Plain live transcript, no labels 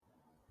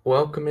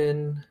Welcome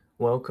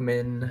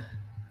in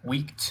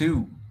week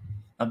 2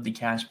 of the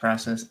cash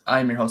process.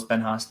 I'm your host, Ben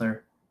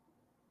Hostler.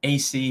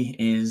 AC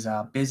is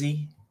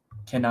busy,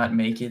 cannot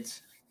make it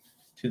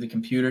to the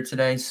computer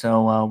today,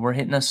 so we're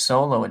hitting a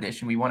solo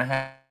edition. We want to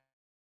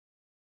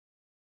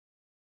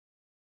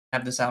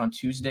have this out on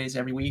Tuesdays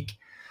every week.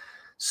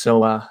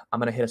 So I'm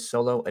going to hit a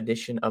solo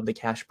edition of the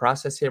cash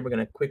process here. We're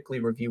going to quickly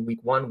review week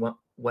 1, what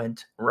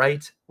went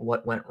right,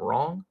 what went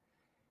wrong,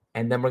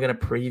 and then we're going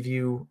to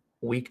preview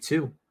week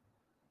 2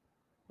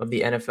 of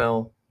the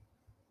NFL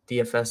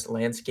DFS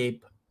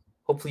landscape.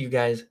 Hopefully you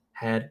guys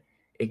had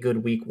a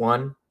good week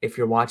 1. If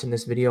you're watching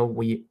this video,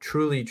 we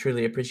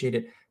truly appreciate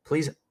it.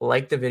 Please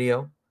like the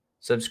video,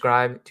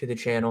 subscribe to the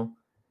channel,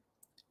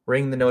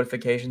 ring the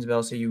notifications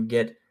bell so you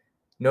get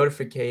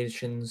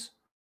notifications.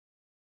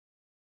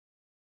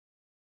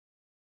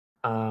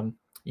 You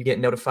get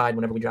notified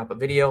whenever we drop a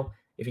video.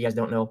 If you guys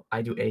don't know,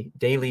 I do a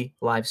daily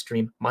live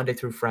stream Monday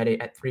through Friday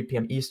at 3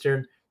 p.m.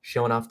 Eastern,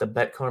 showing off the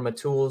Bet Karma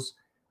tools.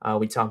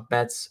 We talk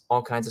bets,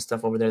 all kinds of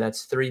stuff over there.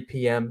 That's 3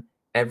 p.m.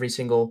 every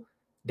single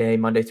day,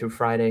 Monday through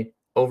Friday,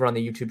 over on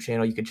the YouTube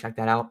channel. You can check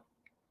that out.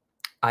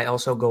 I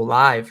also go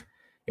live.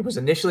 It was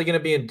initially going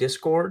to be in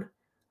Discord.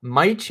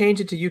 Might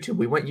change it to YouTube.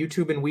 We went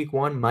YouTube in week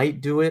 1.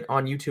 Might do it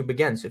on YouTube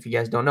again. So if you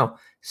guys don't know,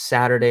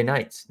 Saturday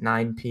nights,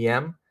 9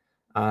 p.m.,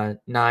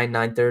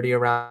 9:30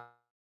 around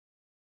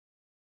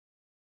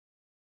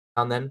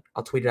then.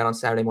 I'll tweet it out on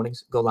Saturday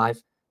mornings, go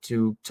live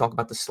to talk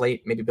about the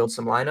slate, maybe build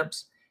some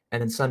lineups.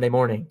 And then Sunday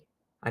morning,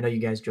 I know you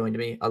guys joined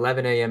me,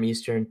 11 a.m.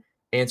 Eastern,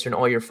 answering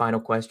all your final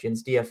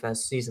questions, DFS,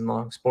 season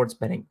long, sports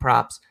betting,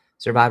 props,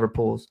 survivor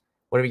pools,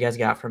 whatever you guys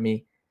got from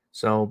me.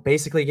 So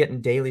basically getting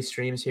daily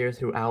streams here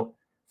throughout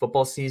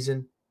football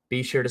season.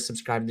 Be sure to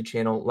subscribe to the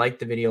channel, like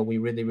the video. We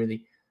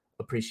really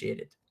appreciate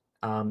it.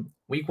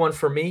 Week 1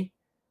 for me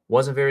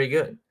wasn't very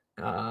good.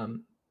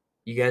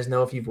 You guys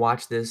know, if you've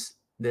watched this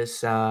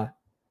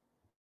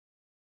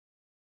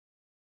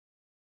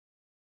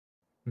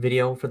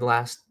video for the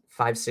last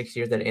 5-6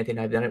 years that Anthony and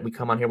I have done it, we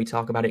come on here, we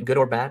talk about it, good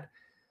or bad.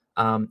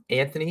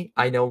 Anthony,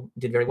 I know,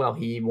 did very well.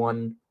 He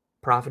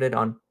profited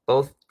on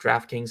both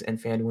DraftKings and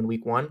FanDuel in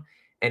week 1,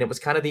 and it was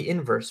kind of the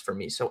inverse for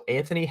me. So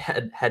Anthony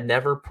had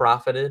never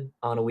profited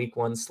on a week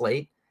 1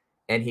 slate,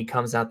 and he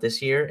comes out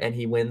this year and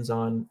he wins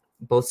on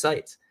both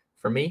sites.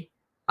 For me,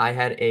 I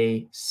had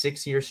a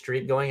 6-year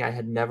streak going. I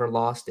had never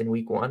lost in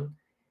week 1,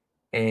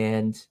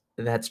 and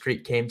that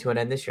streak came to an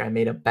end this year. I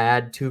made a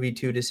bad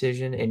 2v2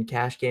 decision in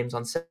cash games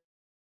on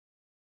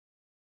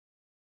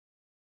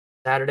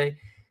Saturday.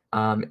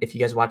 If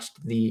you guys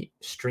watched the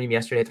stream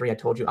yesterday at 3, I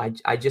told you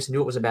I just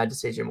knew it was a bad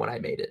decision when I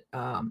made it.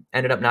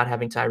 Ended up not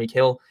having Tyreek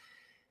Hill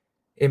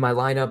in my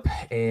lineup,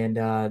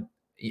 and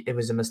it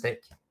was a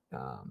mistake.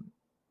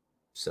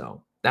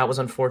 So that was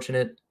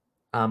unfortunate.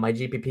 My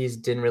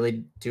GPPs didn't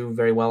really do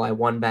very well. I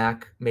won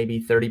back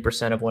maybe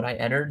 30% of what I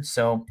entered,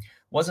 so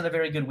wasn't a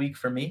very good week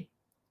for me.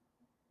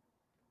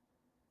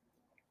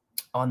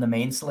 On the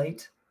main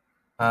slate,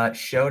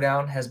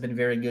 Showdown has been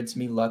very good to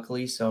me,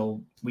 luckily.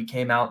 So we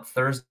came out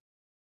Thursday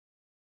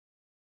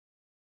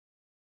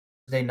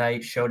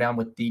night Showdown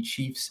with the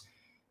Chiefs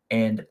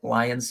and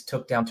Lions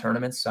took down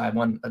tournaments. So I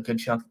won a good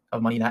chunk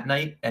of money that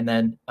night, and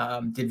then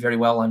did very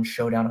well on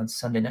Showdown on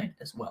Sunday night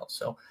as well.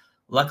 So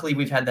luckily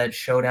we've had that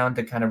Showdown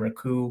to kind of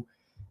recoup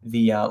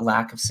the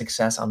lack of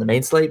success on the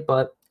main slate.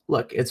 But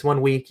look, it's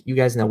 1 week. You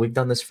guys know we've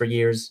done this for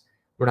years.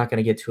 We're not going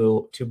to get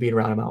too beat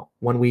around about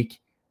 1 week.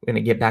 We're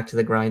going to get back to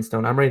the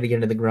grindstone. I'm ready to get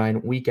into the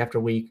grind week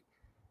after week,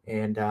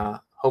 and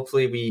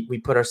hopefully we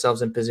put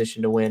ourselves in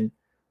position to win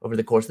over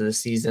the course of the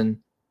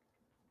season.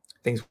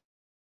 Things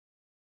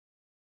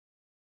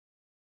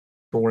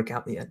will work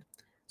out in the end.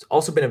 It's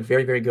also been a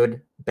very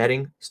good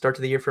betting start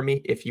to the year for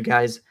me. If you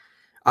guys,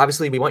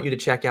 obviously, we want you to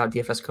check out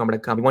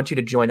dfskarma.com. We want you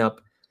to join up,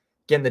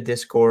 get in the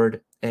Discord,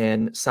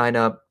 and sign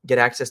up, get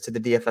access to the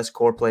DFS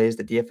core plays,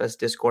 the DFS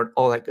Discord,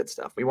 all that good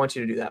stuff. We want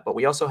you to do that. But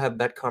we also have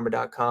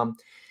betkarma.com,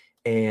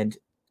 and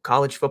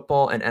college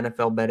football and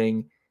NFL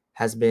betting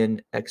has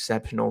been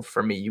exceptional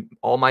for me.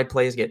 All my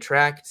plays get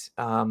tracked.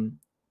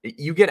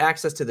 You get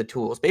access to the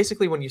tools.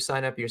 Basically, when you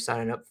sign up, you're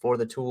signing up for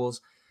the tools.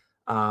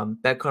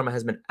 Bet Karma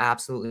has been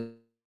absolutely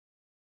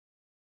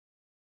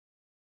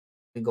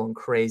going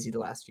crazy the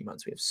last few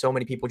months. We have so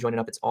many people joining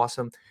up. It's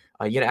awesome.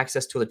 You get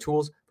access to the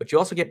tools, but you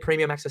also get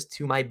premium access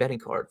to my betting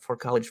card for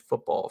college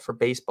football, for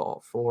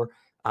baseball, for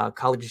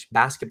college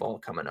basketball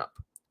coming up,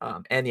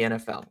 and the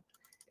NFL.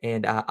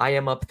 And I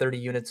am up 30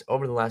 units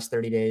over the last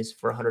 30 days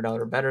for $100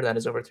 or better. That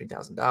is over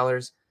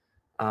 $3,000.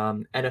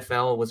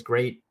 NFL was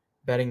great.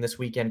 Betting this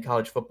weekend,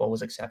 college football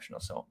was exceptional.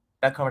 So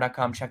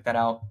betkarma.com, check that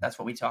out. That's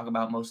what we talk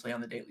about mostly on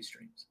the daily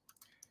streams.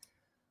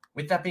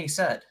 With that being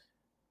said,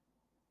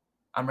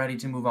 I'm ready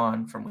to move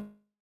on from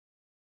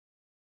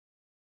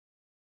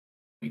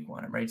week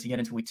 1. I'm ready to get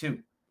into week 2.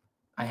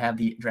 I have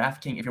the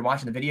DraftKings. If you're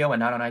watching the video and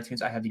not on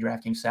iTunes, I have the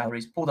DraftKings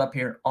salaries pulled up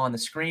here on the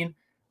screen.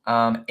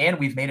 And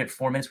we've made it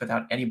 4 minutes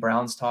without any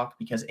Browns talk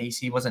because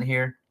AC wasn't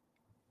here.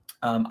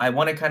 I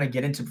want to kind of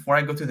get into, before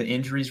I go through the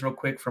injuries real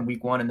quick from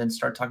week 1 and then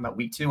start talking about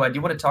week 2, I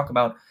do want to talk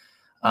about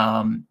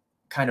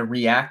kind of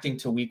reacting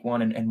to week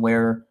one and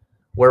where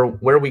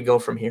we go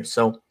from here.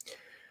 So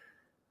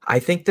I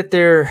think that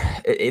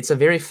it's a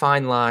very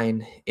fine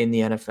line in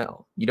the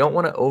NFL. You don't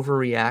want to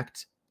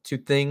overreact to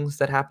things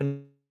that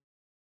happen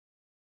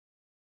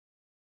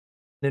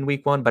in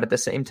week one, but at the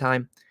same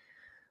time,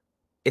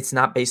 it's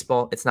not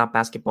baseball, it's not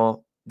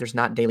basketball, there's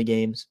not daily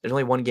games. There's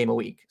only one game a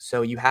week.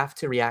 So you have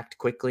to react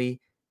quickly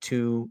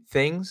to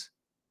things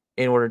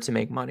in order to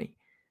make money.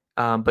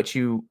 But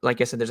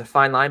like I said, there's a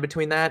fine line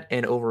between that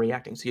and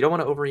overreacting. So you don't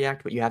want to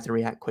overreact, but you have to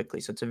react quickly.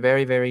 So it's a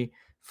very, very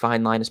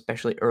fine line,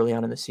 especially early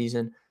on in the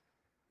season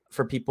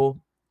for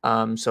people.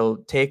 So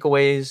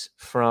takeaways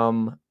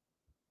from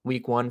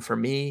week one for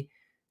me,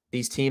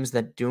 these teams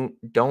that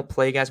don't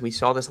play guys, we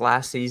saw this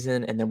last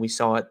season, and then we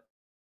saw it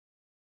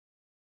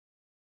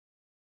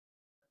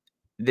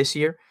this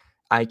year.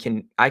 I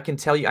can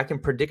tell you, I can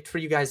predict for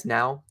you guys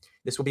now,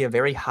 this will be a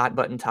very hot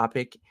button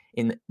topic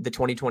in the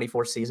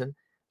 2024 season.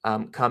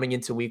 Coming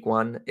into week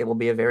one, it will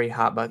be a very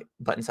hot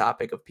button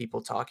topic of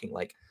people talking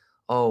like,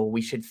 oh,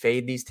 we should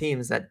fade these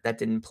teams that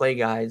didn't play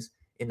guys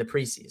in the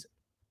preseason.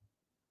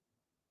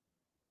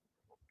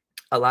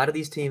 A lot of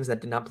these teams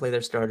that did not play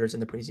their starters in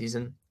the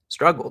preseason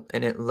struggled,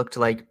 and it looked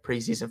like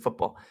preseason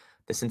football.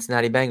 The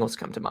Cincinnati Bengals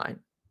come to mind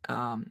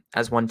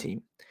as one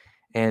team,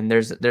 and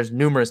there's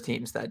numerous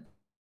teams that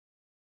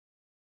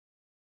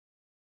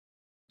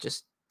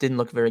just didn't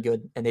look very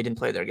good, and they didn't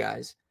play their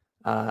guys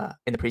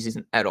in the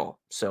preseason at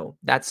all. So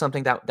that's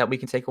something that we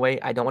can take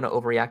away. I don't want to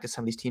overreact to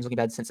some of these teams looking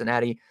bad.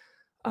 Cincinnati,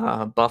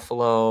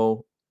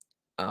 Buffalo.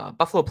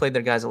 Buffalo played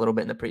their guys a little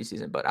bit in the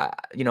preseason, but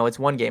it's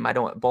one game.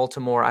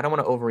 Baltimore. I don't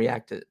want to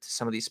overreact to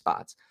some of these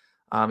spots.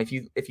 If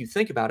you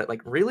think about it,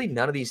 like really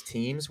none of these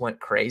teams went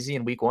crazy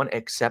in week one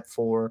except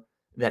for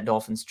that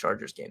Dolphins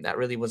Chargers game. That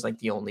really was like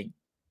the only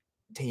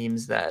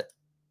teams that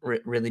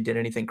really did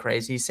anything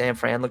crazy. San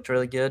Fran looked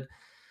really good,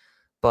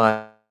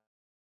 but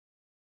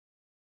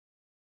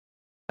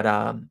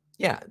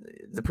yeah,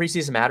 the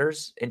preseason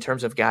matters in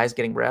terms of guys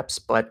getting reps,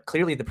 but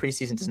clearly the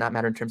preseason does not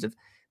matter in terms of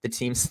the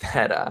teams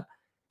that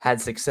had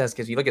success.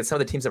 Because you look at some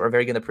of the teams that were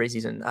very good in the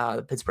preseason,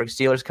 the Pittsburgh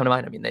Steelers come to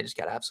mind. I mean, they just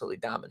got absolutely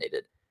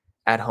dominated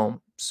at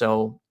home.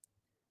 So,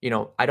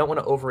 I don't want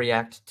to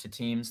overreact to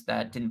teams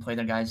that didn't play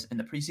their guys in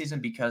the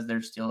preseason because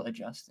they're still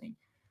adjusting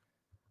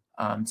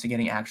to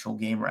getting actual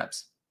game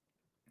reps.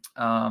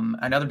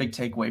 Another big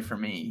takeaway for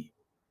me,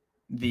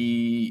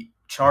 the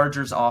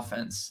Chargers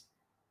offense.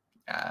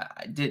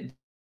 I didn't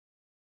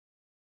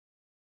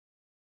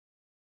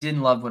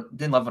love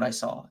what I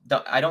saw.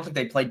 I don't think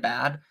they played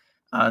bad.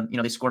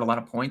 They scored a lot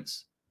of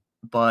points,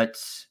 but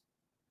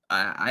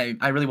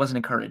I really wasn't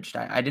encouraged.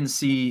 I didn't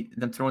see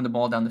them throwing the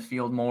ball down the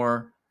field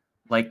more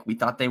like we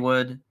thought they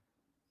would.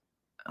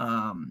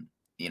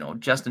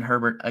 Justin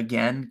Herbert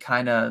again,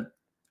 kind of.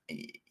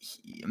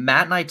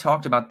 Matt and I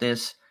talked about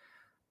this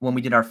when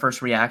we did our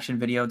first reaction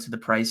video to the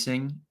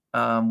pricing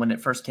when it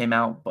first came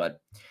out,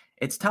 but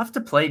it's tough to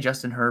play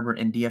Justin Herbert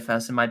in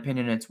DFS, in my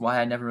opinion. It's why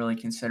I never really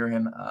consider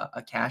him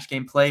a cash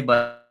game play,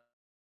 but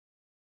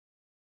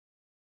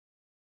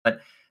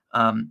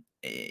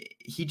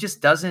he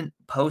just doesn't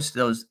post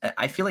those.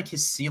 I feel like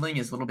his ceiling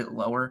is a little bit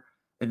lower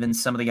than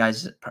some of the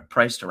guys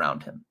priced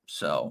around him.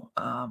 So,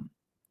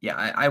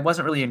 I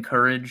wasn't really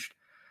encouraged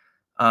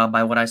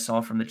by what I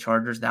saw from the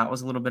Chargers. That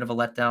was a little bit of a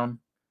letdown.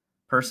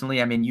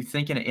 Personally, I mean, you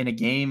think in a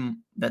game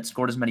that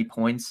scored as many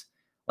points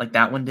like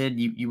that one did,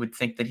 you would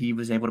think that he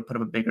was able to put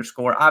up a bigger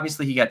score.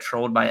 Obviously, he got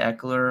trolled by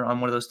Eckler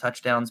on one of those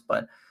touchdowns,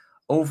 but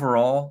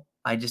overall,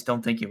 I just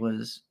don't think it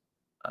was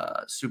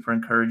super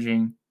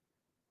encouraging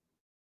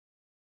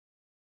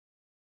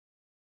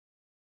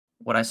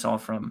what I saw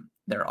from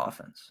their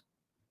offense.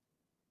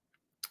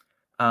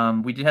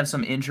 We did have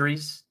some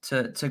injuries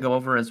to go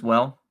over as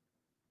well.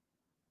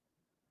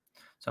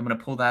 So I'm going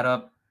to pull that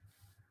up.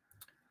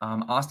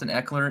 Austin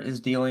Eckler is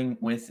dealing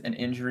with an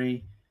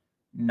injury.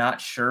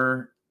 Not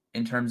sure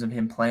in terms of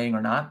him playing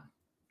or not,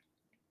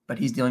 but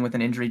he's dealing with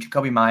an injury.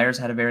 Jacoby Myers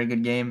had a very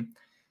good game.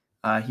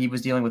 He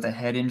was dealing with a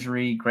head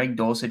injury. Greg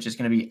Dulcich is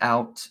going to be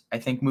out, I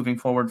think, moving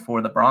forward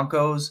for the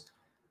Broncos.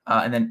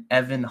 And then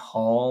Evan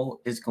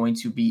Hall is going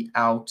to be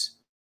out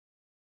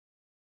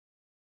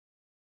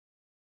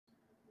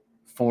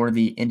for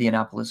the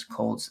Indianapolis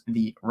Colts,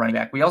 the running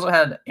back. We also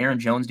had Aaron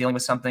Jones dealing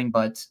with something,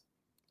 but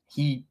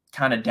he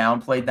kind of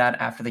downplayed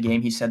that after the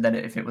game. He said that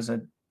if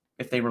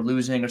they were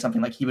losing or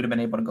something, like he would have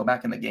been able to go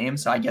back in the game.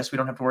 So I guess we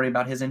don't have to worry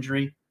about his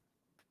injury.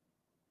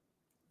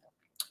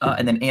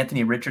 And then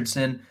Anthony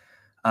Richardson,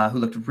 who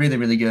looked really,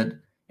 really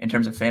good in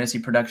terms of fantasy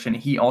production.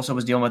 He also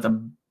was dealing with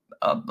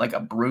a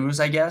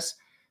bruise, I guess.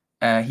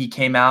 He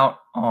came out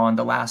on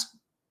the last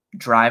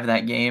drive of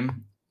that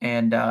game,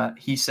 and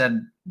he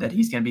said that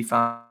he's going to be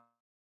fine.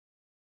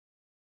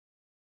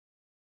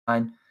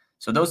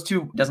 So those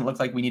two doesn't look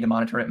like we need to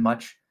monitor it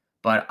much,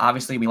 but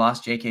obviously we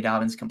lost J.K.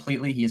 Dobbins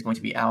completely. He is going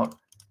to be out,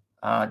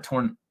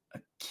 torn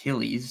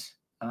Achilles.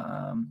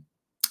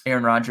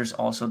 Aaron Rodgers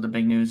also the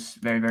big news.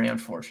 Very, very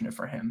unfortunate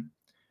for him.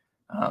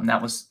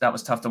 That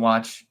was tough to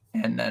watch.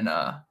 And then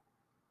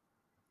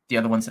the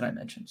other ones that I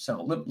mentioned. So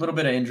a little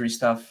bit of injury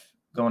stuff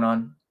going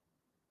on.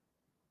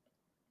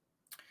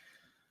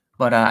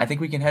 But I think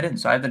we can head in.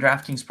 So I have the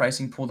DraftKings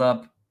pricing pulled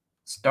up.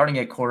 Starting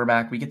at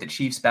quarterback, we get the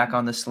Chiefs back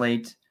on the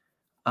slate.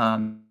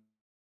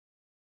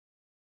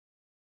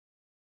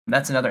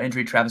 That's another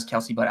injury, Travis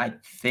Kelce, but I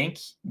think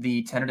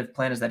the tentative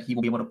plan is that he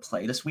will be able to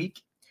play this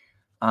week.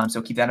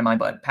 So keep that in mind.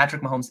 But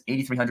Patrick Mahomes,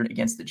 8,300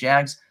 against the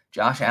Jags.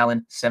 Josh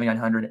Allen,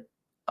 7,900.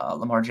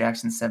 Lamar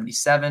Jackson,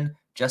 77.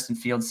 Justin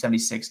Fields,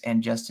 76.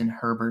 And Justin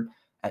Herbert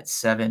at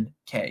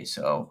 7K.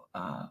 So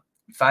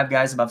 5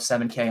 guys above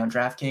 7K on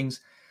DraftKings.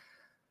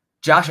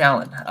 Josh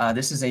Allen,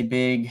 this is a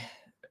big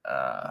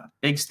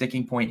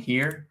sticking point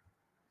here.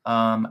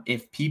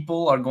 If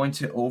people are going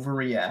to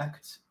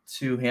overreact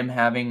to him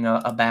having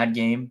a bad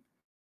game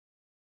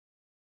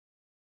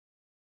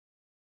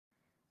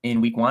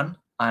in week 1,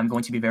 I'm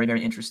going to be very,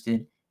 very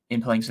interested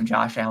in playing some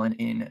Josh Allen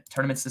in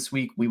tournaments this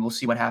week. We will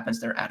see what happens.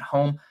 They're at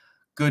home.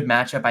 Good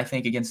matchup, I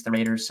think, against the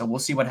Raiders. So we'll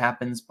see what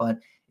happens. But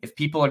if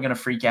people are going to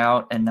freak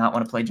out and not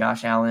want to play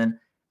Josh Allen,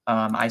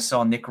 I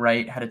saw Nick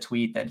Wright had a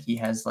tweet that he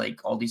has like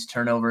all these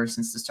turnovers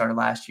since the start of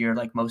last year,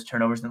 like most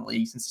turnovers in the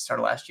league since the start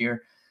of last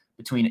year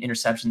between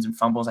interceptions and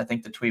fumbles. I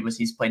think the tweet was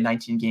he's played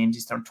 19 games.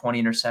 He's thrown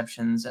 20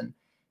 interceptions and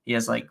he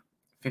has like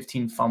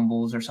 15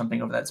 fumbles or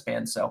something over that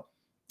span. So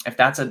if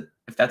that's a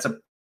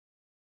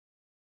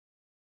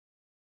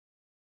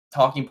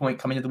talking point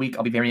coming into the week,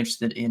 I'll be very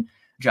interested in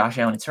Josh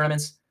Allen in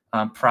tournaments.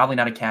 Probably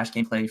not a cash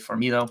game play for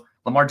me, though.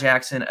 Lamar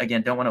Jackson,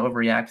 again, don't want to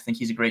overreact. I think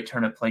he's a great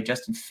tournament play.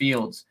 Justin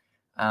Fields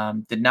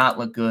did not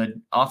look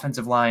good.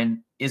 Offensive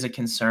line is a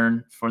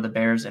concern for the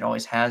Bears. It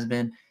always has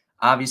been.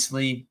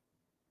 Obviously,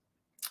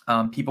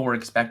 people were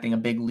expecting a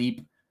big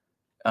leap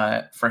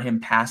for him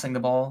passing the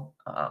ball.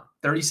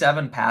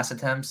 37 pass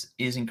attempts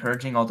is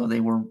encouraging, although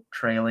they were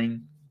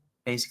trailing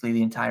basically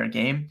the entire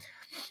game.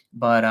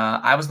 But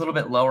I was a little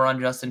bit lower on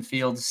Justin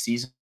Fields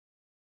season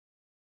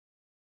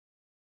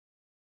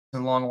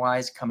long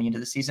wise coming into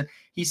the season.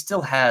 He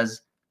still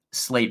has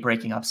slate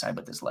breaking upside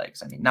with his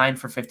legs. I mean, 9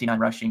 for 59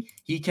 rushing.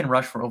 He can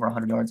rush for over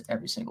 100 yards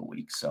every single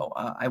week. So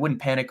I wouldn't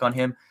panic on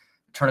him.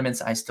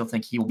 Tournaments, I still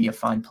think he will be a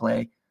fine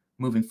play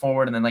moving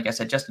forward. And then, like I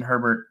said, Justin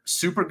Herbert,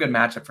 super good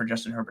matchup for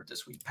Justin Herbert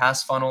this week.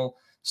 Pass funnel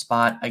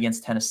spot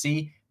against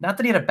Tennessee. Not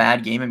that he had a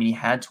bad game. I mean, he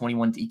had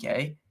 21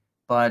 DK,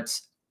 but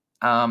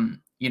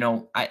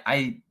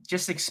I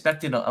just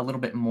expected a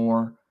little bit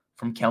more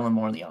from Kellen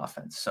Moore in the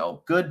offense.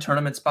 So good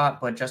tournament spot,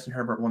 but Justin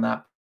Herbert will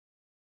not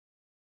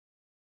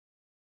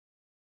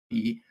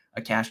be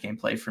a cash game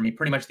play for me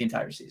pretty much the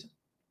entire season.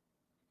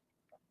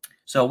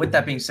 So with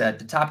that being said,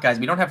 the top guys,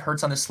 we don't have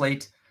Hurts on the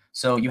slate.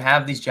 So you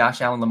have these Josh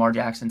Allen, Lamar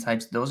Jackson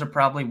types. Those are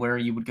probably where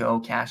you would go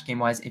cash game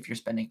wise if you're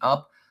spending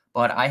up.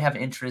 But I have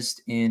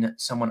interest in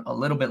someone a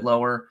little bit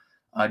lower.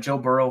 Joe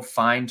Burrow,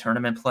 fine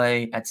tournament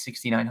play at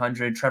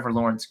 6,900. Trevor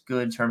Lawrence,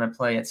 good tournament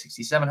play at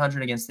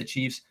 6,700 against the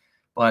Chiefs.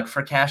 But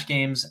for cash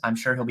games, I'm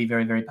sure he'll be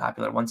very, very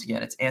popular. Once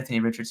again, it's Anthony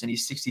Richardson.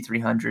 He's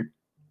 6,300.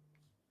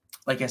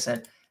 Like I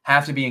said,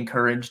 have to be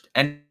encouraged.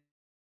 And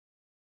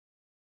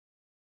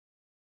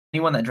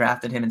anyone that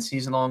drafted him in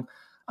season long,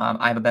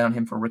 I have a bet on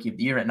him for Rookie of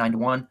the Year at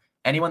 9-1.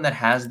 Anyone that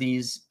has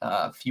these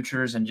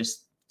futures and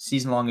just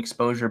season long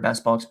exposure,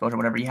 best ball exposure,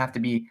 whatever, you have to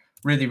be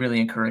really, really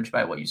encouraged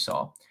by what you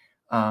saw.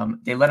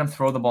 They let him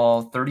throw the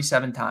ball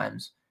 37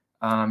 times.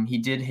 He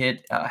did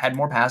had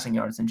more passing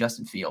yards than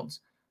Justin Fields,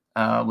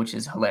 which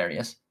is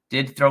hilarious.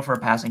 Did throw for a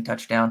passing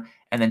touchdown,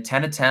 and then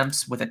 10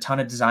 attempts with a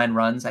ton of design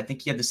runs. I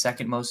think he had the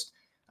second most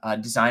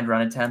designed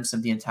run attempts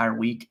of the entire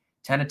week.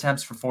 10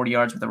 attempts for 40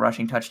 yards with a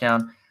rushing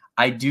touchdown.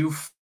 I do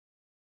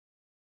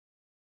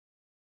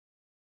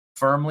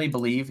firmly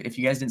believe, if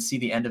you guys didn't see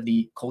the end of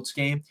the Colts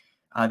game,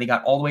 they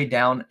got all the way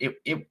down.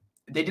 They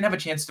didn't have a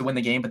chance to win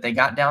the game, but they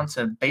got down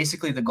to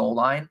basically the goal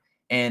line.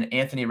 And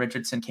Anthony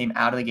Richardson came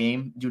out of the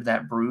game due to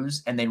that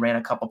bruise, and they ran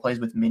a couple plays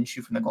with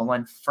Minshew from the goal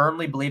line.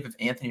 Firmly believe if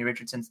Anthony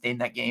Richardson stayed in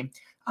that game,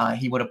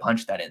 he would have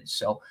punched that in.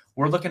 So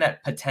we're looking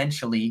at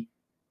potentially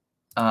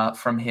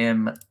from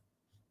him,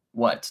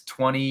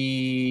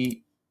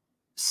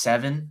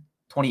 27,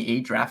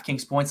 28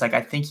 DraftKings points. Like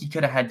I think he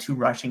could have had 2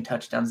 rushing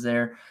touchdowns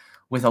there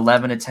with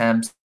 11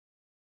 attempts.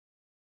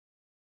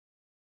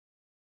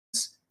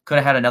 Could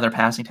have had another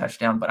passing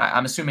touchdown, but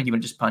I'm assuming he would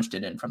have just punched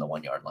it in from the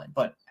 1-yard line.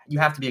 But you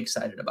have to be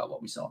excited about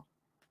what we saw.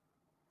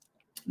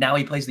 Now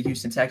he plays the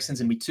Houston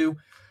Texans in week 2.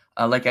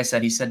 Like I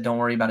said, he said don't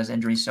worry about his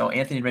injury. So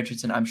Anthony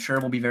Richardson, I'm sure,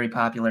 will be very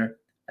popular,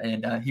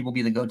 and he will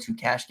be the go-to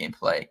cash game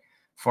play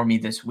for me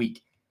this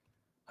week.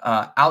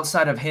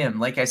 Outside of him,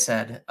 like I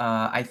said,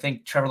 I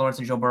think Trevor Lawrence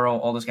and Joe Burrow,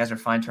 all those guys are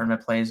fine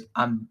tournament plays.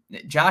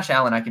 Josh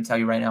Allen, I can tell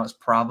you right now, is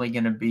probably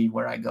going to be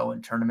where I go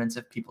in tournaments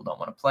if people don't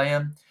want to play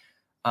him.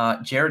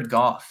 Jared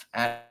Goff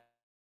at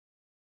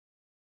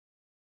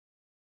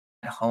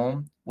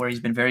home, where he's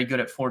been very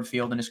good at Ford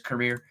Field in his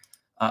career,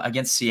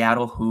 against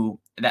Seattle, who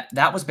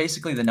that was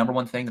basically the number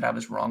one thing that I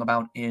was wrong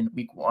about in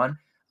week 1.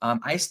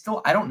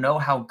 I don't know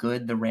how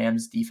good the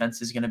Rams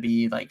defense is going to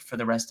be like for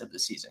the rest of the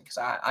season, because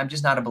I'm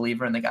just not a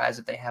believer in the guys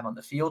that they have on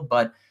the field.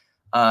 But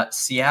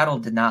Seattle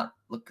did not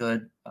look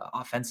good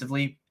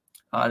offensively.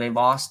 They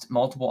lost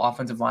multiple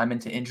offensive linemen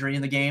to injury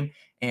in the game,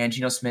 and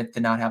Geno Smith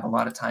did not have a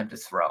lot of time to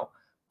throw.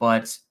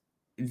 But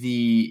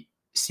the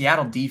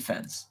Seattle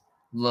defense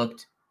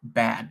looked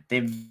bad.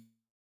 They've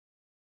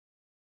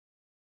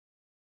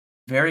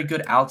very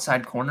good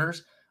outside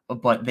corners,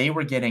 but they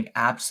were getting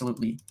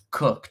absolutely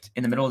cooked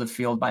in the middle of the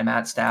field by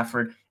Matt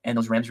Stafford and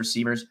those Rams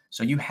receivers.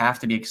 So you have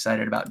to be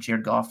excited about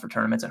Jared Goff for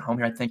tournaments at home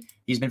here. I think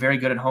he's been very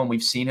good at home.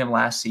 We've seen him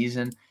last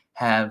season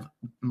have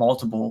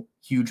multiple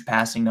huge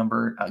passing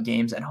number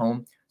games at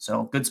home.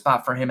 So good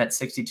spot for him at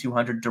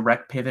 6,200.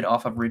 Direct pivot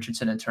off of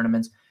Richardson in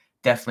tournaments.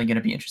 Definitely going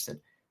to be interested.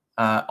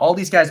 All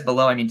these guys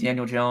below, I mean,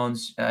 Daniel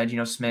Jones,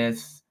 Geno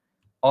Smith,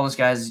 all those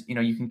guys,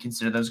 you can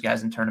consider those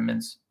guys in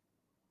tournaments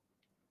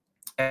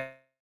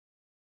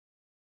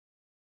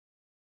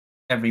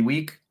every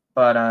week,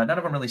 but none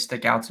of them really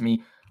stick out to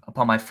me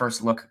upon my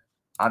first look.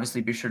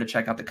 Obviously, be sure to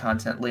check out the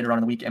content later on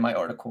in the week in my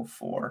article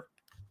for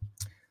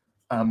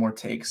more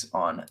takes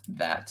on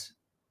that.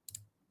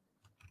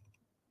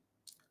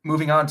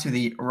 Moving on to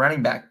the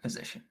running back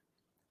position.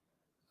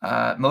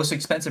 Most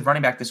expensive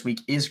running back this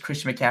week is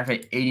Christian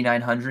McCaffrey,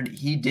 8,900.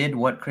 He did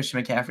what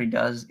Christian McCaffrey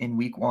does in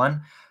week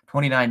 1,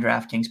 29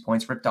 DraftKings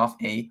points, ripped off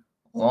a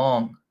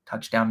long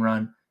touchdown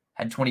run,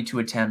 had 22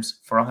 attempts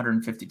for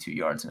 152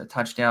 yards and a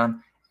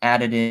touchdown,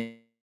 added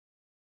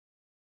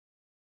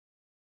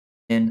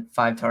in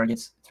 5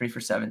 targets, 3 for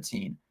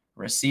 17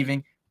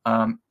 receiving.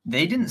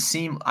 They didn't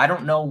seem, I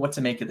don't know what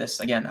to make of this.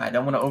 Again, I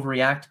don't want to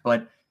overreact,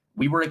 but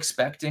we were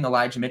expecting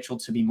Elijah Mitchell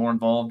to be more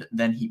involved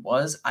than he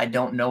was. I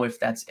don't know if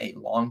that's a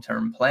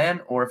long-term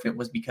plan or if it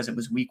was because it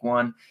was week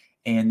 1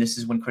 and this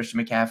is when Christian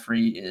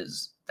McCaffrey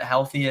is the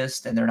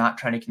healthiest and they're not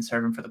trying to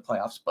conserve him for the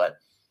playoffs. But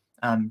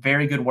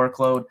very good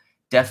workload.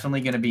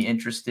 Definitely going to be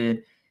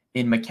interested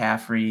in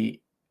McCaffrey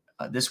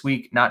this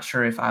week. Not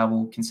sure if I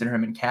will consider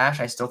him in cash.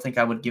 I still think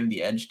I would give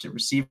the edge to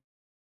receivers,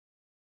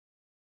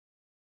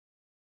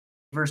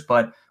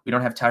 but we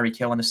don't have Tyreek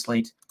Hill on the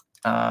slate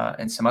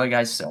and some other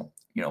guys. So,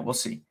 we'll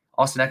see.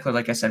 Austin Eckler,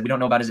 like I said, we don't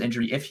know about his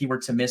injury. If he were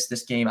to miss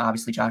this game,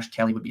 obviously Josh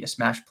Kelly would be a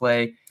smash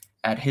play.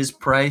 At his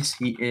price,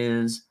 he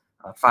is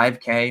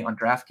 $5K on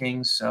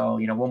DraftKings. So,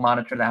 we'll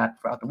monitor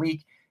that throughout the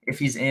week. If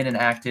he's in and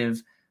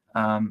active,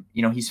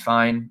 he's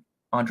fine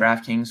on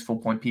DraftKings, full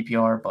point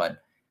PPR, but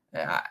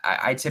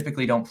I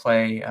typically don't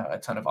play a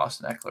ton of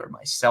Austin Eckler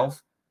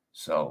myself.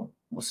 So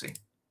we'll see.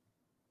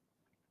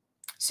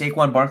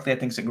 Saquon Barkley, I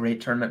think, is a great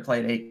tournament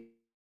play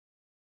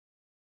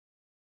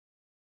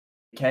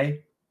at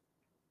 8K.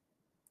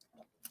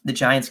 The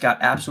Giants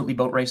got absolutely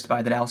boat raced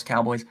by the Dallas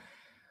Cowboys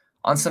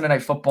on Sunday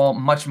Night Football.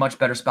 Much, much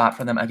better spot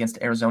for them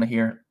against Arizona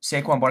here.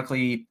 Saquon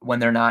Barkley, when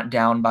they're not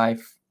down by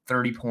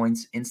 30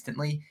 points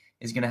instantly,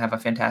 is going to have a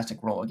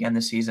fantastic role again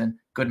this season.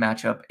 Good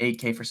matchup.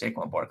 8K for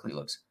Saquon Barkley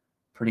looks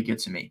pretty good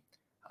to me.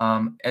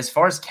 As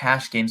far as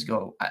cash games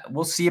go,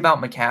 we'll see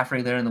about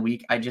McCaffrey there in the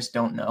week. I just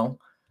don't know.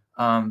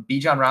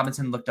 Bijan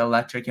Robinson looked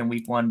electric in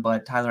week 1,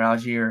 but Tyler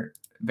Algier,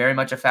 very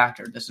much a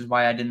factor. This is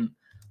why I didn't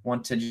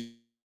want to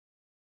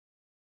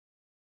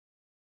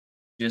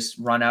just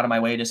run out of my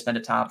way to spend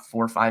a top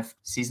 4 or 5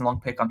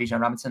 season-long pick on Bijan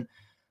Robinson.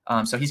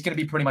 So he's going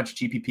to be pretty much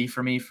GPP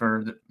for me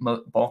for the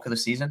bulk of the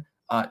season.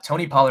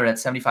 Tony Pollard at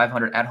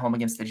 7,500 at home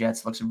against the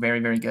Jets looks very,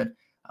 very good.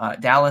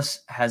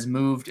 Dallas has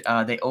moved.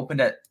 They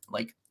opened at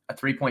like a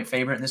 3-point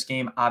favorite in this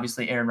game.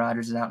 Obviously, Aaron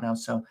Rodgers is out now,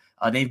 so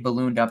they've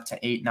ballooned up to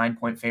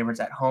 8-9-point favorites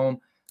at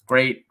home.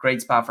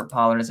 Great spot for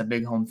Pollard as a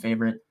big home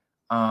favorite.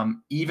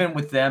 Even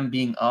with them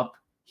being up,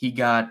 he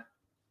got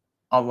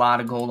a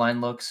lot of goal line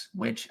looks,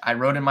 which I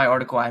wrote in my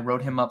article. I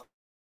wrote him up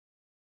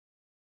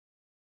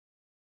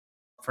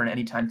for an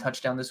anytime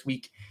touchdown this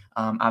week.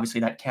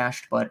 Obviously, that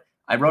cashed, but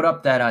I wrote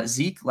up that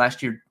Zeke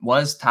last year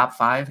was top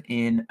 5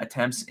 in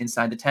attempts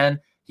inside the 10.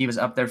 He was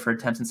up there for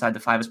attempts inside the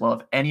 5 as well.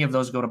 If any of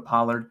those go to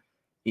Pollard,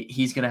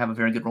 he's going to have a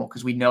very good role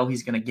because we know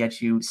he's going to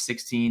get you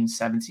 16,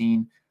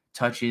 17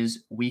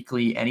 touches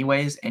weekly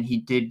anyways, and he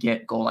did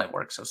get goal line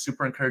work. So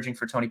super encouraging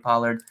for Tony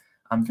Pollard.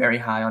 I'm very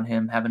high on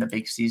him having a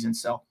big season.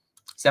 So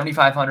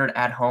 7,500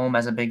 at home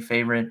as a big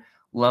favorite.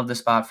 Love the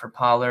spot for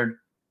Pollard.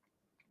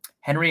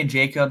 Henry and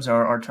Jacobs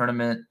are our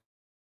tournament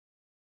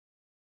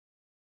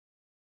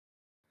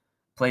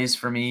plays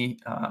for me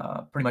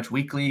pretty much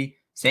weekly.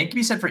 Same can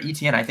be said for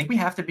ETN. I think we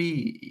have to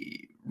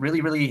be really,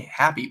 really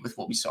happy with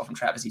what we saw from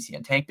Travis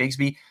Etienne. Tank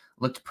Bigsby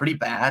looked pretty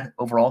bad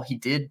overall. He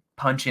did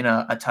punch in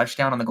a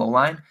touchdown on the goal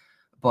line,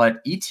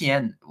 but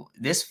ETN,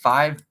 this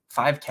five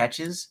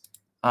catches,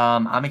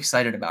 I'm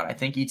excited about. I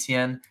think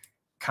ETN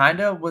kind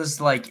of was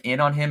like in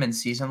on him in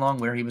season long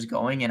where he was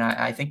going, and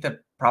I think the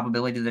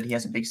probability that he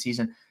has a big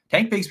season.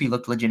 Tank Bigsby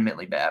looked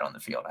legitimately bad on the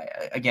field.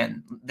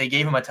 Again, they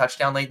gave him a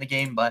touchdown late in the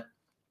game, but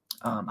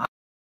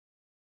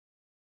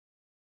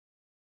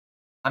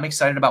I'm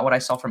excited about what I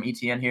saw from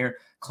ETN here.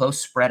 Close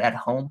spread at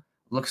home.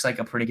 Looks like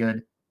a pretty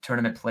good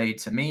tournament play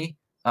to me.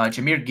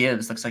 Jahmyr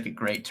Gibbs looks like a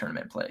great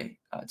tournament play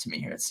to me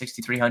here at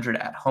 6,300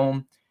 at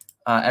home.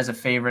 As a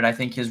favorite, I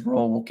think his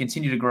role will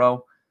continue to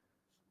grow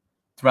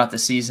throughout the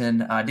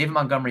season. David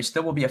Montgomery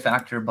still will be a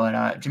factor, but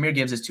Jahmyr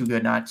Gibbs is too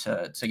good not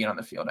to get on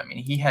the field. I mean,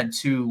 he had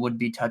 2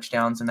 would-be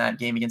touchdowns in that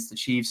game against the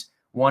Chiefs.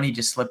 One, he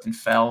just slipped and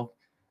fell.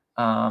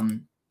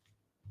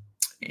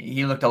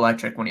 he looked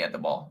electric when he had the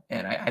ball,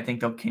 and I think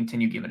they'll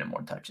continue giving him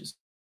more touches.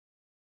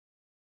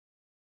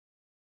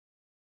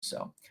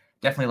 So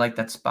definitely like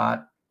that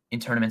spot in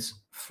tournaments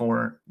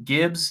for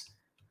Gibbs.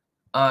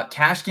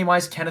 Cash game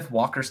wise, Kenneth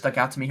Walker stuck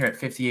out to me here at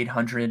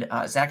 5,800.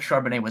 Zach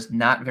Charbonnet was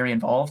not very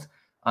involved.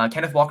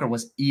 Kenneth Walker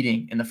was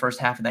eating in the first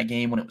half of that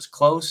game when it was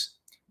close.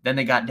 Then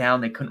they got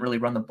down. They couldn't really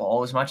run the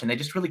ball as much, and they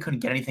just really couldn't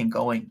get anything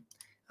going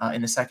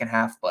in the second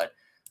half. But,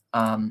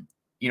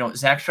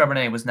 Zach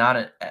Charbonnet was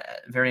not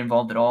very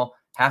involved at all.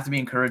 Have to be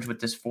encouraged with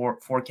this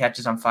four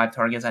catches on 5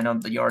 targets. I know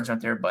the yards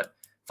aren't there, but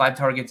 5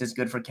 targets is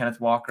good for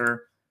Kenneth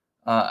Walker.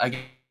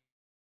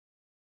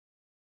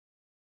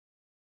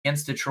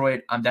 Against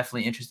Detroit, I'm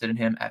definitely interested in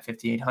him at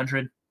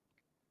 5,800.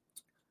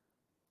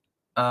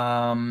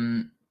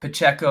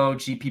 Pacheco,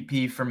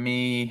 GPP for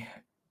me.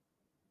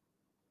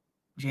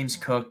 James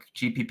Cook,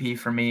 GPP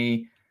for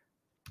me.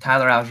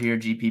 Tyler Algier,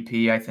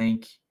 GPP, I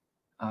think.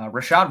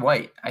 Rachaad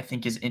White, I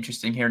think, is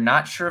interesting here.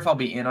 Not sure if I'll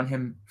be in on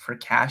him for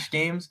cash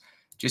games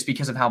just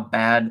because of how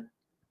bad.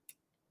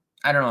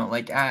 I don't know.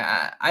 Like,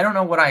 I don't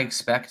know what I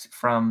expect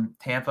from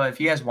Tampa. If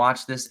you guys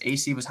watch this,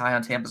 AC was high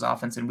on Tampa's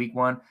offense in week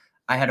 1.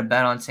 I had a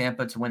bet on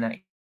Tampa to win that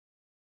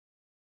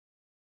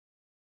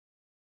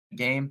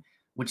game,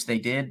 which they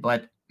did.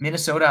 But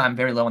Minnesota, I'm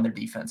very low on their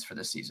defense for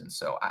this season.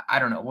 So I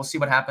don't know. We'll see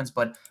what happens.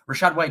 But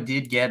Rachaad White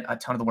did get a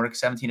ton of the work,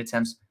 17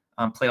 attempts,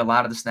 played a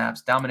lot of the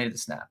snaps, dominated the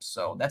snaps.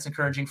 So that's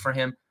encouraging for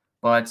him.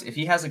 But if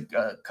he has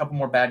a couple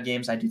more bad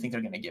games, I do think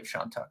they're going to give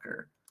Sean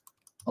Tucker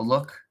a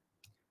look.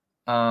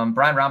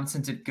 Brian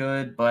Robinson did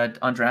good, but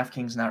on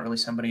DraftKings, not really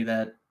somebody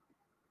that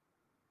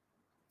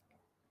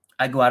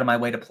I go out of my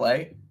way to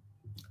play.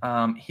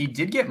 He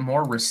did get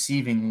more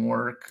receiving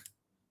work.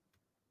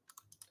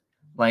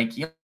 Like,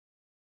 he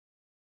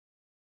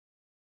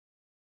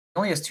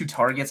only has 2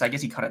 targets. I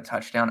guess he caught a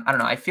touchdown. I don't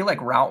know. I feel like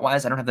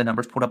route-wise, I don't have the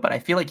numbers pulled up, but I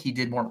feel like he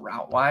did more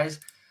route-wise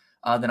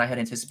than I had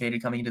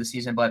anticipated coming into the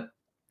season. But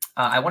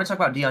I want to talk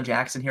about Deion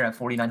Jackson here at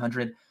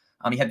 4,900.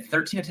 He had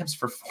 13 attempts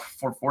for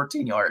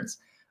 14 yards.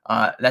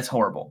 That's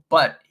horrible.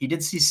 But he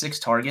did see 6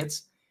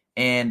 targets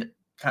and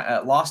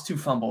lost 2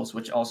 fumbles,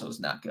 which also is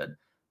not good.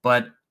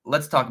 But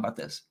let's talk about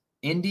this.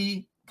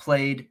 Indy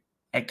played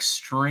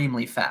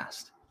extremely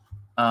fast.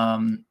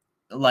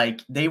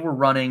 Like, they were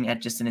running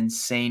at just an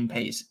insane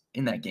pace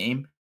in that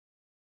game.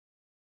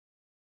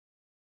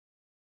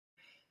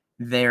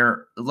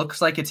 There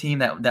looks like a team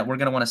that we're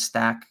going to want to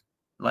stack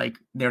like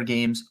their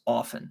games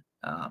often.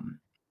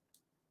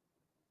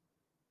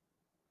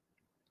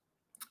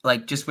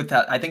 Like, just with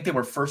that, I think they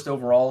were first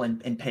overall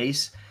in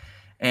pace,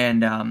 and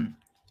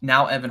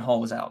now Evan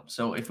Hall is out.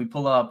 So if we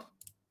pull up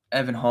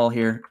Evan Hall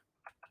here,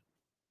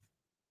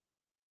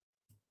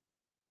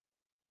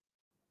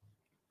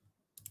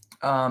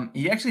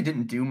 he actually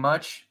didn't do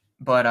much,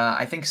 but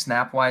I think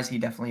snap-wise, he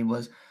definitely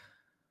was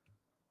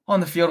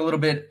on the field a little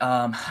bit.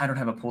 I don't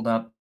have it pulled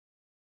up.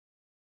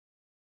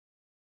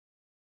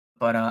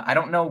 But I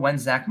don't know when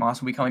Zach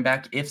Moss will be coming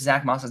back. If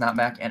Zach Moss is not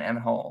back and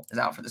Evan Hall is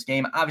out for this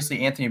game,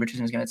 obviously Anthony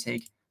Richardson is going to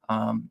take,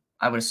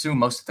 I would assume,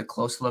 most of the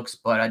close looks.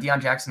 But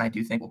Deion Jackson, I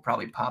do think, will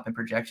probably pop in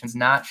projections.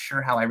 Not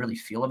sure how I really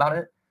feel about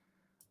it.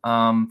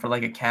 For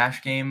like a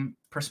cash game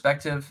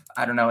perspective,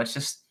 I don't know. It's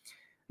just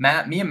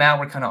me and Matt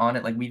were kind of on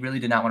it. Like, we really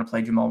did not want to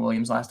play Jamal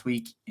Williams last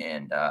week.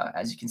 And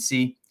as you can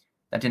see,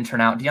 that didn't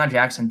turn out. Deion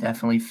Jackson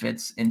definitely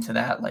fits into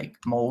that like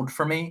mold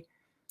for me.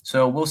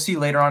 So we'll see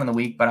later on in the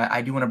week, but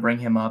I do want to bring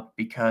him up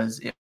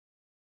because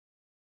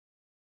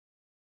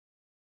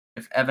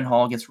if Evan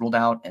Hall gets ruled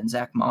out and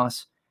Zach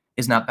Moss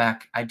is not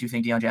back, I do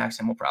think Deion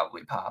Jackson will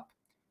probably pop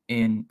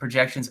in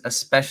projections,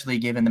 especially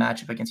given the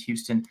matchup against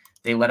Houston.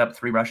 They let up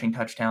 3 rushing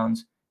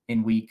touchdowns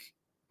in week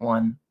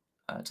 1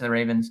 to the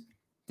Ravens.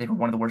 They were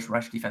one of the worst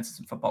rush defenses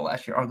in football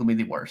last year, arguably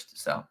the worst.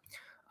 So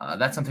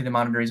that's something to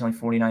monitor. He's only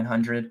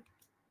 4,900.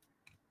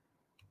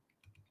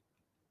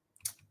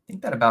 I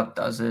think that about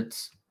does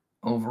it.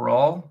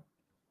 Overall,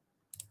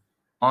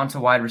 on to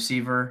wide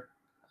receiver.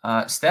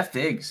 Steph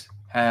Diggs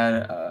had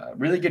a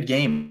really good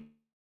game.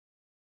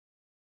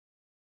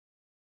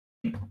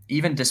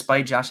 Even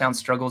despite Josh Allen's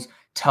struggles,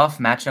 tough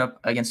matchup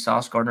against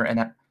Sauce Gardner, and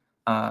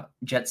that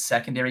Jets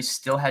secondary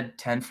still had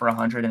 10 for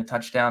 100 and a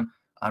touchdown.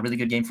 A really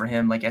good game for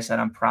him. Like I said,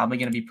 I'm probably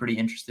going to be pretty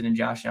interested in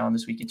Josh Allen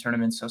this week in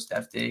tournaments, so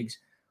Steph Diggs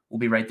will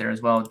be right there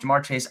as well.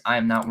 Jamar Chase, I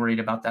am not worried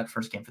about that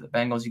first game for the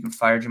Bengals. You can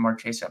fire Jamar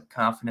Chase up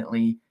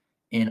confidently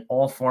in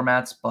all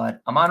formats,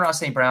 but Amon-Ra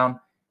St. Brown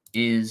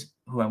is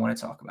who I want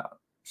to talk about.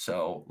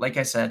 So, like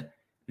I said,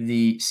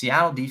 the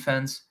Seattle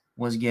defense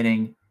was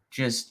getting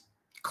just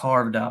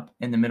carved up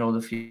in the middle of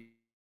the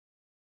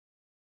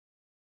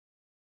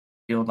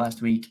field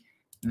last week.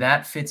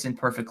 That fits in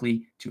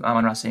perfectly to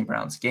Amon-Ra St.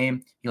 Brown's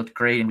game. He looked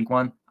great in week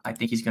 1. I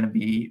think he's going to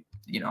be,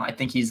 I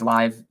think he's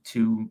live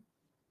to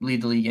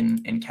lead the league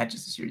in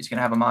catches this year. He's going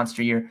to have a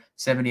monster year,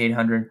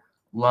 7,800.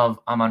 Love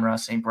Amon-Ra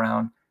St.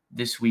 Brown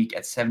this week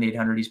at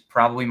 7,800. He's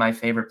probably my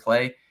favorite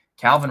play.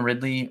 Calvin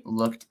Ridley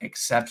looked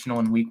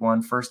exceptional in week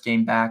 1. First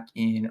game back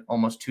in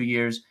almost 2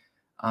 years.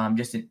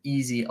 Just an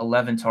easy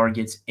 11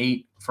 targets,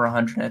 8 for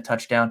 100 and a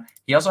touchdown.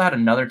 He also had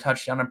another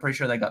touchdown, I'm pretty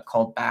sure, that got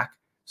called back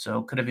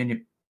So could have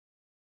been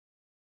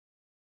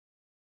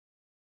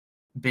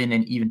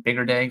an even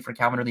bigger day for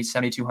Calvin Ridley.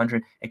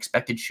 7,200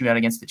 expected shootout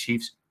against the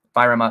Chiefs.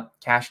 Fire him up.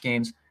 Cash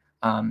games.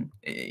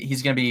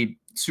 He's going to be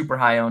super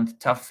high owned.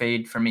 Tough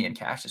fade for me in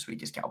cash this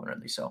week is Calvin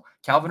Ridley. So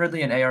Calvin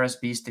Ridley and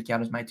ARSB stick out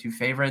as my two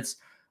favorites.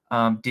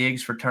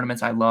 Diggs for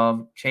tournaments I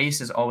love. Chase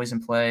is always in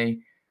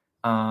play.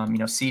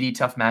 CD,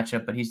 tough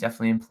matchup, but he's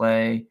definitely in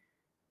play.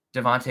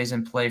 Devontae's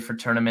in play for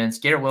tournaments.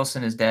 Garrett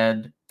Wilson is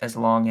dead as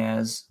long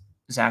as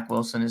Zach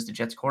Wilson is the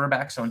Jets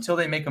quarterback. So until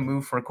they make a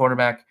move for a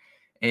quarterback,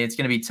 it's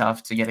going to be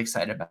tough to get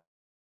excited about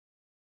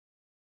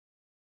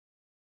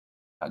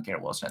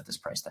Garrett Wilson at this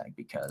price tag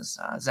because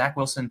Zach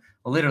Wilson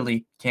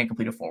literally can't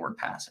complete a forward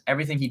pass.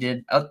 Everything he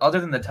did,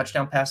 other than the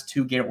touchdown pass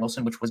to Garrett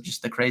Wilson, which was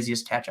just the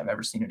craziest catch I've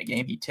ever seen in a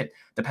game,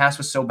 the pass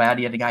was so bad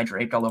he had a guy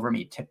draped all over him.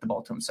 He tipped the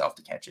ball to himself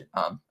to catch it.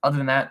 Other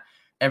than that,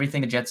 everything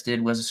the Jets did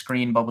was a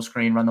screen, bubble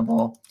screen, run the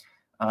ball.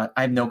 I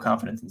have no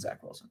confidence in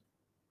Zach Wilson.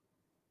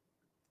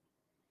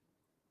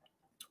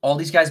 All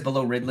these guys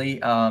below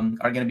Ridley are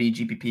going to be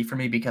GPP for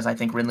me because I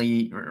think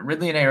Ridley and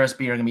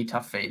ARSB are going to be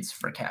tough fades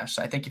for cash.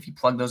 So I think if you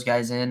plug those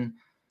guys in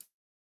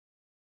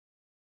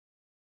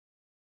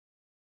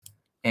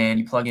and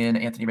you plug in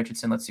Anthony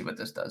Richardson, let's see what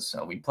this does.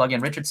 So we plug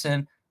in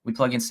Richardson, we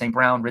plug in St.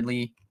 Brown,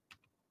 Ridley.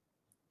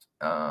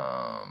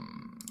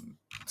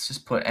 Let's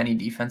just put any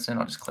defense in.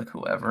 I'll just click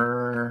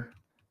whoever.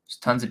 There's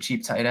tons of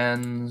cheap tight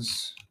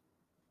ends.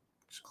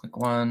 Just click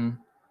one.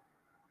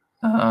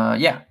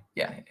 Yeah.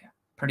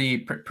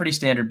 Pretty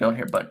standard build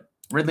here, but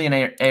Ridley and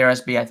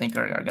ARSB I think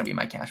are going to be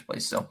my cash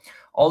plays. So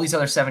all these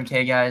other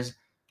 7K guys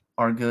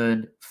are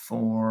good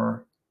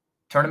for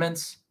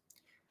tournaments.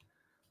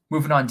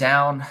 Moving on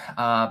down,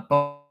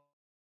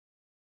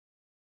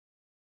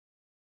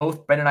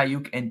 both Brandon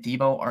Ayuk and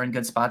Debo are in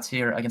good spots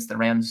here against the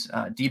Rams.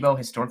 Debo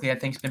historically I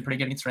think has been pretty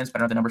good against the Rams, but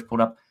I don't have the numbers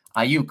pulled up.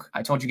 Ayuk,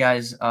 I told you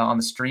guys on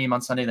the stream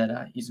on Sunday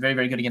that he's very,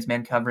 very good against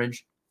man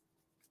coverage.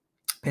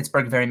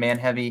 Pittsburgh, very man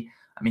heavy.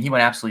 I mean, he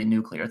went absolutely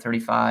nuclear,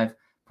 35.9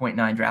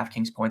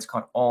 DraftKings points,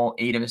 caught all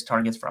 8 of his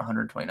targets for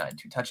 129,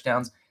 2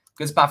 touchdowns.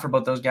 Good spot for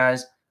both those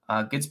guys.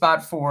 Good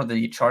spot for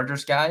the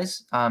Chargers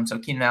guys. So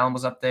Keenan Allen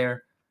was up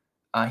there.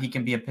 He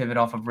can be a pivot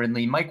off of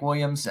Ridley. Mike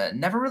Williams,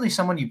 never really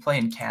someone you play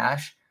in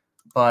cash,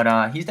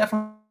 but he's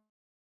definitely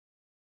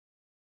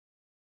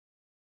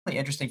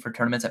interesting for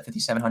tournaments at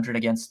 5,700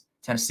 against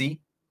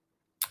Tennessee.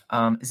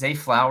 Zay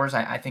Flowers,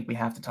 I think we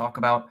have to talk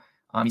about.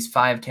 He's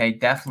 5K,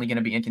 definitely going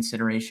to be in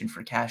consideration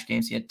for cash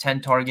games. He had 10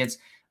 targets.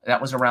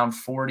 That was around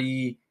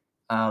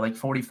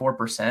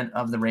 44%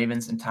 of the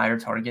Ravens' entire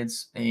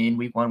targets in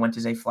week 1 went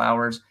to Zay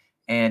Flowers,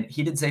 and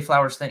he did Zay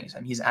Flowers things. I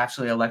mean, he's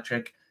absolutely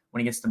electric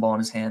when he gets the ball in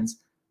his hands.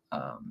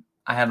 I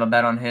have a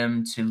bet on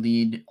him to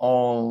lead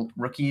all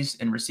rookies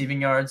in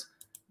receiving yards.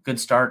 Good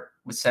start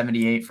with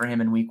 78 for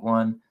him in week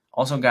 1.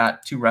 Also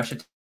got 2 rush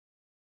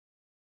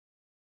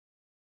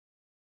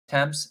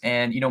attempts,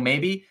 and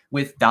maybe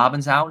with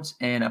Dobbins out,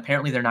 and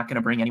apparently they're not going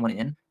to bring anyone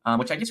in,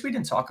 which I guess we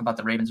didn't talk about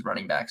the Ravens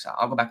running backs.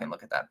 I'll go back and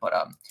look at that, but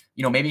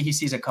maybe he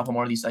sees a couple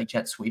more of these like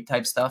jet sweep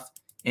type stuff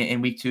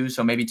in week 2,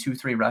 so maybe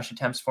 2-3 rush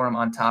attempts for him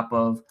on top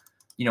of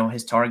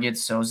his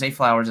targets. So Zay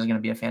Flowers is going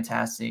to be a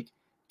fantastic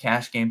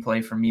cash game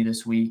play for me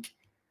this week.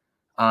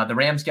 The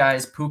Rams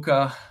guys,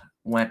 Puka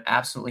went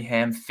absolutely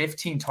ham.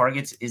 15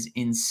 targets is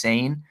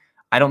insane.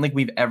 I don't think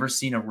we've ever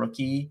seen a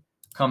rookie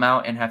come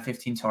out and have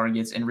 15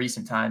 targets in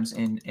recent times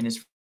in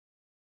his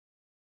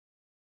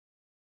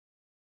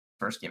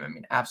first game. I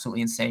mean,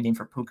 absolutely insane game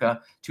for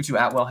Puka. Tutu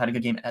Atwell had a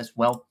good game as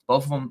well.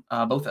 Both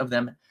of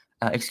them,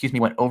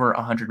 went over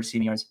 100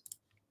 receiving yards.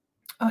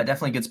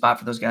 Definitely a good spot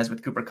for those guys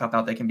with Cooper Kupp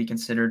out. They can be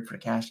considered for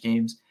cash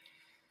games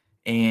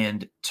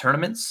and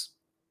tournaments.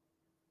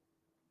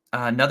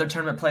 Another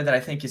tournament play that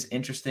I think is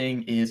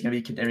interesting is going to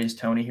be Kadarius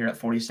Toney here at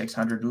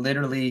 4,600.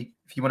 Literally,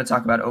 if you want to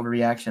talk about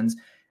overreactions,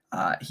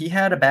 he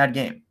had a bad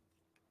game,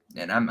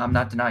 and I'm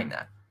not denying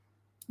that.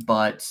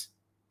 But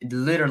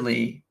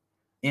literally,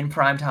 in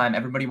prime time,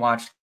 everybody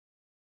watched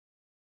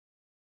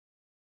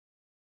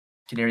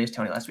Kadarius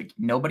Toney last week.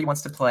 Nobody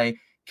wants to play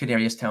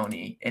Kadarius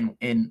Toney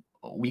in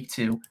week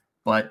 2,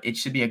 but it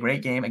should be a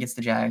great game against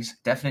the Jags.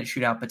 Definite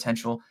shootout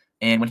potential,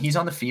 and when he's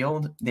on the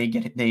field,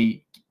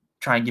 they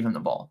try and give him the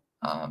ball.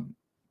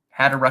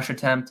 Had a rush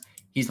attempt.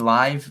 He's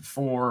live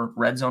for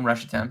red zone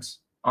rush attempts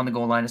on the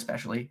goal line,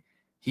 especially.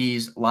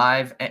 He's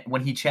live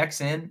when he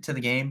checks in to the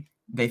game.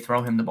 They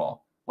throw him the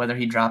ball, whether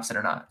he drops it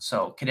or not.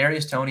 So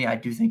Kadarius Toney, I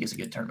do think is a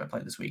good tournament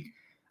play this week.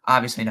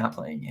 Obviously, not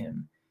playing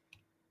him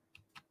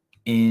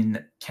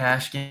in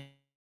cash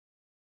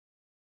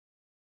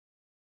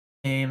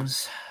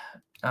games.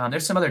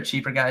 There's some other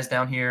cheaper guys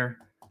down here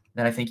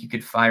that I think you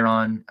could fire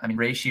on. I mean,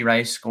 Rashee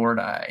Rice scored.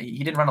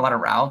 He didn't run a lot of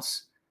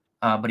routes,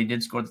 but he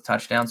did score the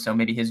touchdown. So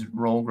maybe his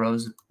role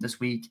grows this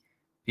week.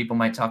 People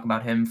might talk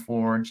about him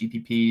for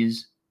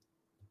GPPs.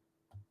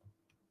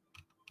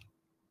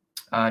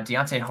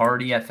 Deontay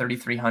Hardy at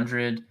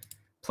 3,300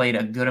 played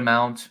a good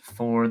amount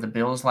for the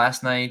Bills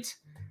last night.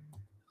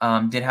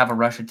 Did have a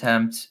rush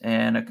attempt,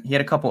 and he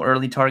had a couple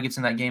early targets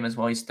in that game as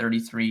well. He's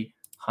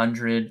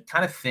 3,300.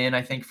 Kind of thin,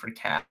 I think, for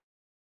cash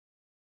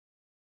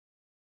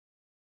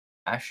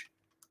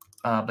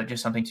but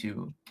just something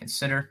to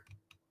consider.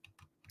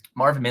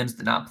 Marvin Mims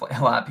did not play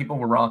a lot. People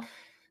were wrong.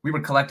 We were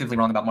collectively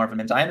wrong about Marvin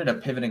Mims. I ended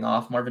up pivoting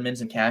off Marvin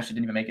Mims in cash. It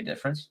didn't even make a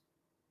difference.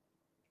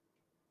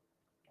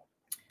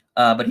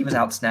 But he was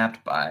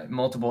outsnapped by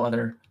multiple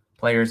other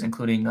players,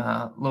 including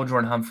Lil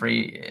Jordan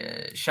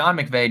Humphrey. Sean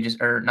Payton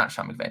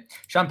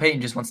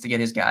just wants to get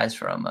his guys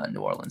from New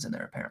Orleans in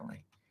there,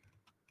 apparently.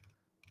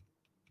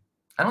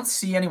 I don't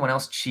see anyone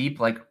else cheap,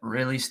 like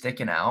really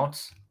sticking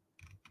out.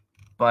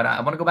 But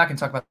I want to go back and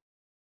talk about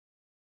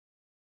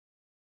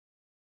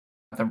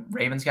the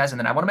Ravens guys. And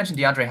then I want to mention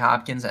DeAndre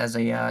Hopkins as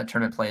a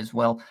tournament play as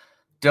well.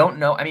 Don't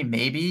know. I mean,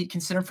 maybe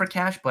consider him for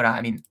cash, but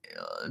I mean,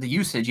 the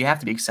usage you have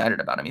to be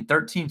excited about. I mean,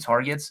 13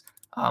 targets,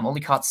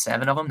 only caught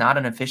 7 of them. Not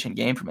an efficient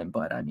game from him,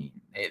 but I mean,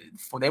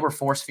 they were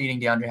force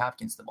feeding DeAndre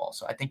Hopkins the ball.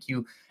 So I think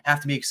you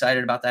have to be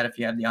excited about that if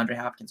you have DeAndre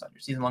Hopkins on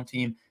your season-long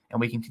team, and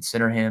we can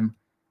consider him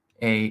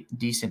a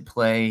decent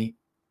play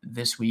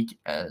this week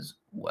as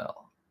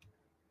well.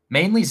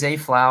 Mainly Zay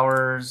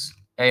Flowers,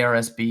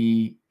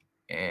 ARSB,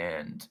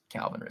 and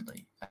Calvin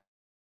Ridley.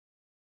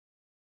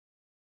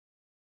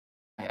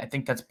 I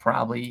think that's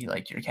probably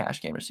like your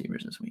cash game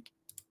receivers this week.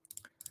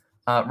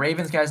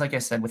 Ravens guys, like I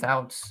said,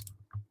 without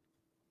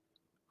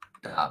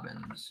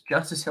Dobbins.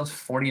 Justice Hill's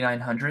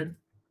 4,900.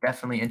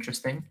 Definitely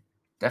interesting.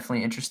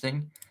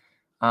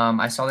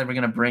 I saw they were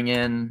going to bring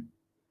in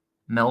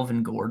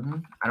Melvin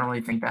Gordon. I don't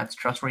really think that's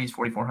trustworthy. He's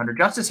 4,400.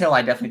 Justice Hill,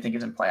 I definitely think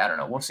is in play. I don't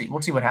know. We'll see.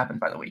 We'll see what happens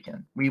by the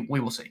weekend. We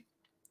will see.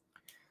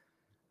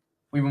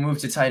 We will move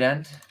to tight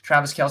end.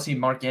 Travis Kelce,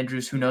 Mark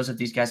Andrews. Who knows if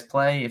these guys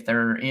play? If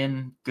they're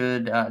in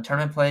good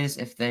tournament plays?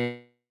 If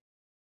they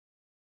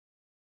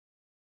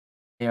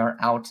are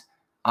out,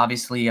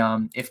 obviously.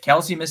 If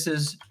Kelce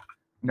misses,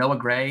 Noah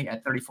Gray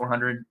at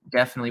 3,400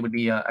 definitely would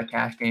be a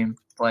cash game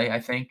play. I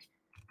think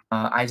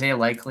Isaiah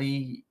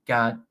Likely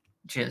got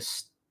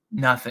just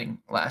nothing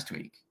last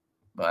week,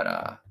 but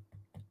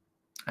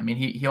I mean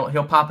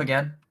he'll pop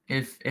again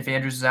if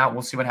Andrews is out.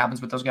 We'll see what happens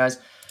with those guys.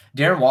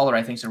 Darren Waller,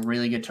 I think, is a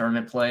really good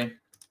tournament play.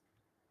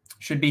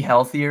 Should be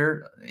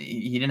healthier.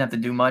 He didn't have to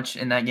do much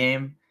in that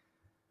game,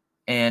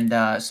 and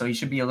so he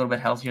should be a little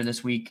bit healthier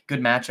this week. Good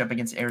matchup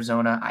against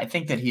Arizona. I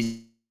think that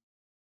he's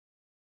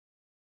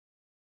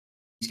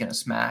going to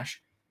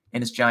smash in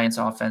this Giants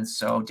offense.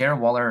 So Darren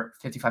Waller,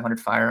 5,500,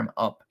 fire him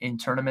up in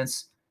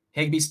tournaments.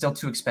 Higbee's still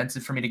too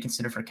expensive for me to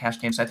consider for cash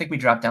games. So I think we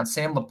drop down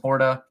Sam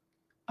Laporta.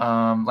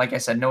 Like I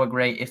said, Noah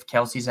Gray if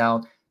Kelsey's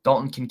out.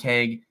 Dalton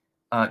Kincaid.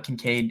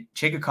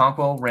 Chig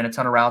Okonkwo ran a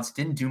ton of routes.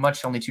 Didn't do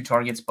much, only 2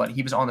 targets, but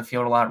he was on the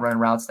field a lot running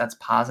routes. That's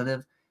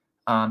positive.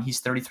 He's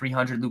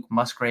 3,300. Luke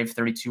Musgrave,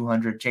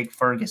 3,200. Jake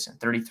Ferguson,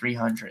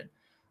 3,300.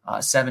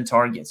 7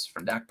 targets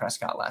from Dak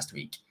Prescott last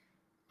week.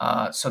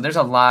 So there's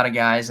a lot of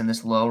guys in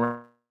this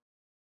low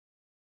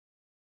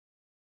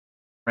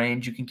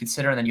range you can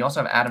consider. And then you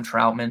also have Adam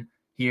Troutman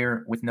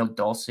here with no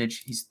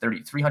Dulcich. He's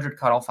 3,300,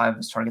 caught all 5 of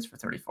his targets for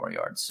 34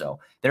 yards. So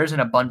there's an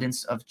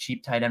abundance of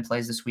cheap tight end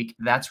plays this week.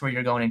 That's where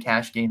you're going in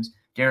cash games.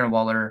 Darren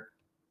Waller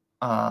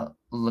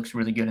looks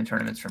really good in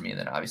tournaments for me. And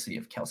then obviously you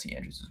have Kelce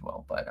Andrews as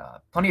well. But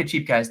plenty of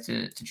cheap guys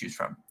to choose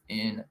from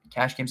in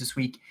cash games this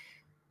week.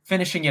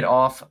 Finishing it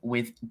off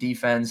with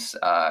defense.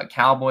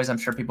 Cowboys, I'm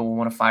sure people will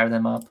want to fire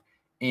them up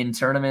in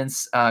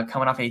tournaments.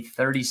 Coming off a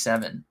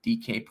 37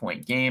 DK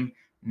point game.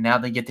 Now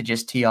they get to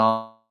just tee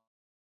off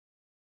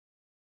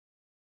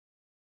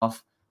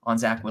on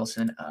Zach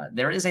Wilson.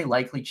 There is a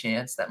likely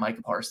chance that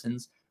Micah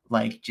Parsons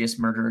just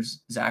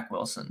murders Zach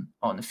Wilson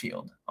on the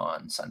field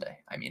on Sunday.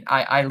 I mean,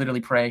 I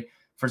literally pray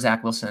for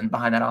Zach Wilson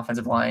behind that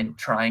offensive line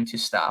trying to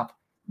stop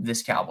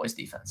this Cowboys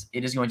defense.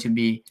 It is going to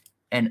be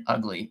an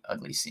ugly,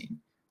 ugly scene.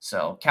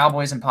 So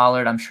Cowboys and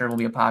Pollard, I'm sure will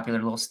be a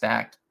popular little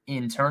stack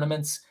in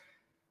tournaments.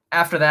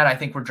 After that, I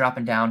think we're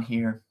dropping down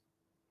here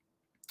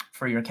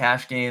for your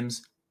cash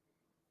games.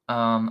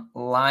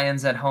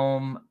 Lions at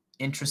home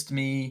interest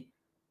me.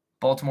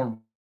 Baltimore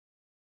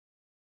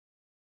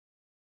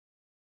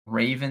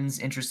Ravens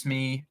interest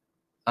me.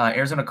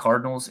 Arizona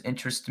Cardinals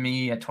interest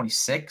me at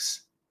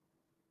 26.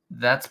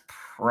 That's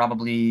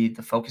probably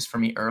the focus for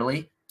me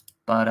early,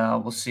 but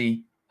we'll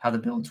see how the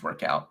builds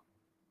work out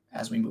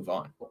as we move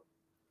on. A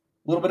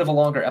little bit of a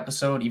longer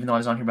episode, even though I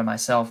was on here by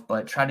myself,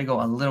 but tried to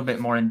go a little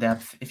bit more in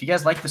depth. If you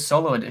guys like the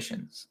solo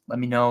editions, let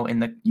me know in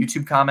the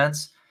YouTube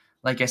comments.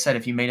 Like I said,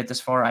 if you made it this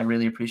far, I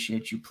really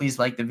appreciate you. Please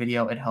like the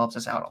video. It helps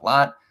us out a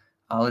lot.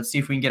 Let's see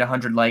if we can get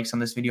 100 likes on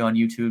this video on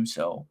YouTube.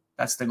 So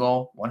that's the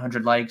goal,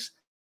 100 likes.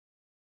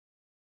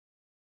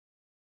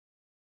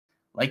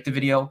 Like the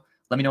video.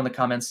 Let me know in the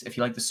comments if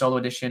you like the solo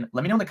edition.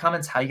 Let me know in the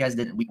comments how you guys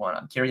did in week 1.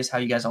 I'm curious how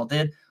you guys all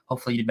did.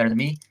 Hopefully you did better than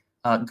me.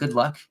 Good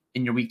luck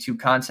in your week 2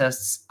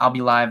 contests. I'll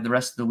be live the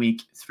rest of the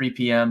week, 3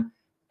 p.m.,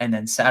 and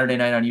then Saturday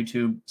night on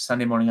YouTube,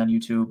 Sunday morning on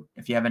YouTube.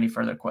 If you have any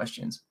further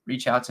questions,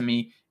 reach out to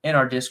me in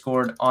our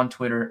Discord, on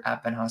Twitter,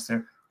 @Ben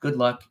Hostler. Good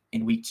luck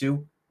in week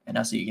 2, and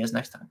I'll see you guys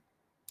next time.